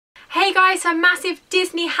Hey guys, so a massive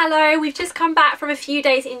Disney hello. We've just come back from a few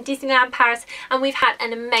days in Disneyland Paris and we've had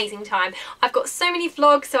an amazing time. I've got so many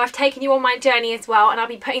vlogs, so I've taken you on my journey as well, and I'll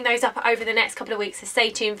be putting those up over the next couple of weeks, so stay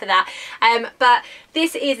tuned for that. But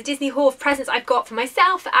this is a Disney haul of presents I've got for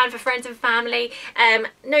myself and for friends and family.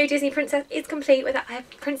 No Disney princess is complete without a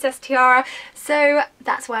Princess Tiara, so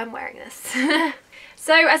that's why I'm wearing this.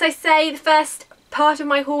 So as I say, the first part of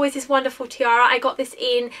my haul is this wonderful tiara. I got this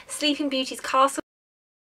in Sleeping Beauty's Castle.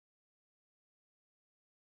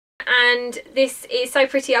 And this is so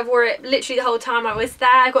pretty. I wore it literally the whole time I was there.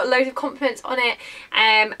 I got loads of compliments on it.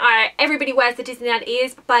 Everybody wears the Disneyland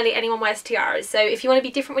ears, but barely anyone wears tiaras. So if you want to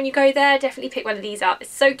be different when you go there, definitely pick one of these up.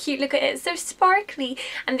 It's so cute. Look at it. It's so sparkly.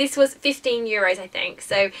 And this was 15 euros, I think.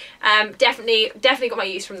 So definitely got my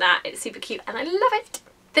use from that. It's super cute and I love it.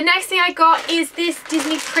 The next thing I got is this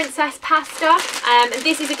Disney Princess pasta.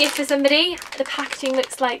 This is a gift for somebody. The packaging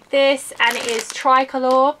looks like this, and it is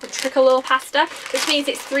tricolor pasta, which means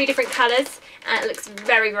it's 3 different colours, and it looks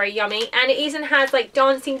very, very yummy. And it even has like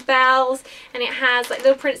dancing bells, and it has like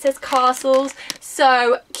little princess castles.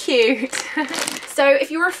 So cute. So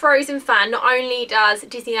if you're a Frozen fan, not only does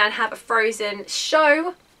Disneyland have a Frozen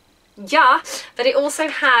show, yeah, but it also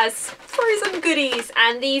has Frozen goodies,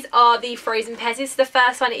 and these are the Frozen Pezzies. So the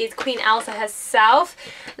first one is Queen Elsa herself.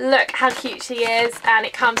 Look how cute she is, and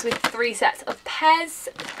it comes with 3 sets of Pez.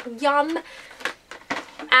 Yum.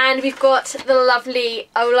 And we've got the lovely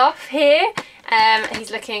Olaf here. He's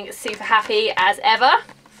looking super happy as ever.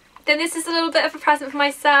 Then this is a little bit of a present for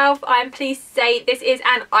myself. I'm pleased to say this is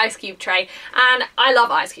an ice cube tray, and I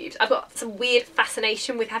love ice cubes. I've got some weird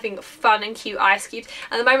fascination with having fun and cute ice cubes.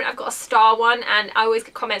 At the moment I've got a star one, and I always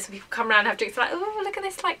get comments when people come around and have drinks like, oh, look at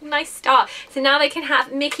this like nice star. So now they can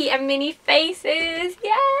have Mickey and Minnie faces.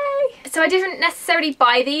 Yay! So I didn't necessarily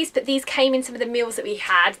buy these, but these came in some of the meals that we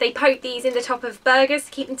had. They poked these in the top of burgers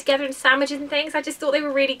to keep them together in sandwiches and things. I just thought they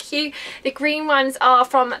were really cute. The green ones are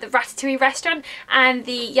from the Ratatouille restaurant, and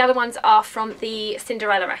the yellow ones are from the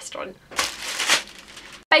Cinderella restaurant.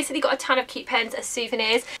 Basically got a ton of cute pens as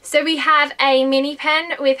souvenirs. So we have a mini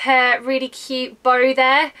pen with her really cute bow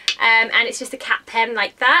there, and it's just a cat pen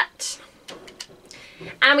like that.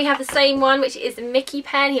 And we have the same one, which is the Mickey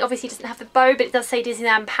pen. He obviously doesn't have the bow, but it does say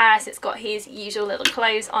Disneyland Paris. It's got his usual little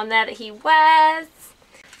clothes on there that he wears.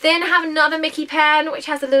 Then I have another Mickey pen, which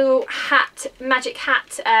has a little hat, magic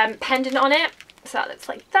hat pendant on it. So that looks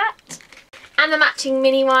like that. And the matching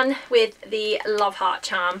mini one with the love heart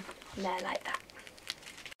charm there like that.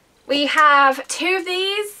 We have 2 of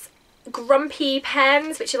these Grumpy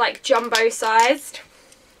pens, which are like jumbo sized,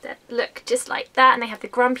 that look just like that, and they have the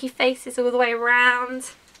grumpy faces all the way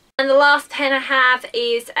around. And the last pen I have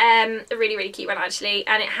is a really, really cute one actually,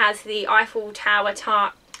 and it has the Eiffel Tower charm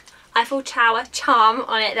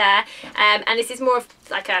on it there, and this is more of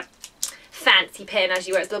like a fancy pin, as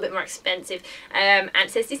you were. It's a little bit more expensive, and it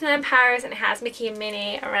says Disneyland Paris, and it has Mickey and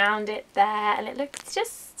Minnie around it there, and it looks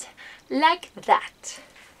just like that.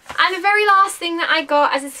 And the very last thing that I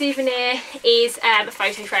got as a souvenir is a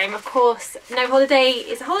photo frame. Of course, no holiday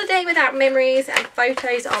is a holiday without memories, and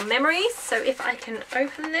photos are memories. So if I can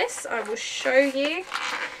open this, I will show you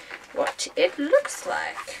what it looks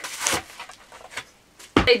like.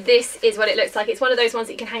 So this is what it looks like. It's one of those ones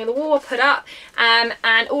that you can hang on the wall or put up, and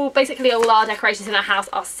basically all our decorations in our house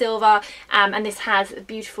are silver, and this has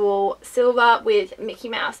beautiful silver with Mickey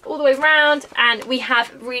Mouse all the way around, and we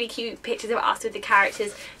have really cute pictures of us with the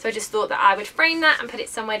characters, so I just thought that I would frame that and put it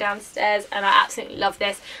somewhere downstairs, and I absolutely love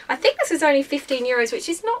this. I think this was only 15 euros, which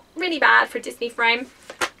is not really bad for a Disney frame.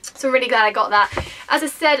 So I'm really glad I got that. As I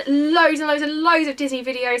said, loads and loads and loads of Disney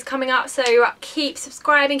videos coming up, so keep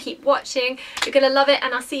subscribing, keep watching. You're going to love it,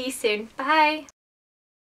 and I'll see you soon. Bye!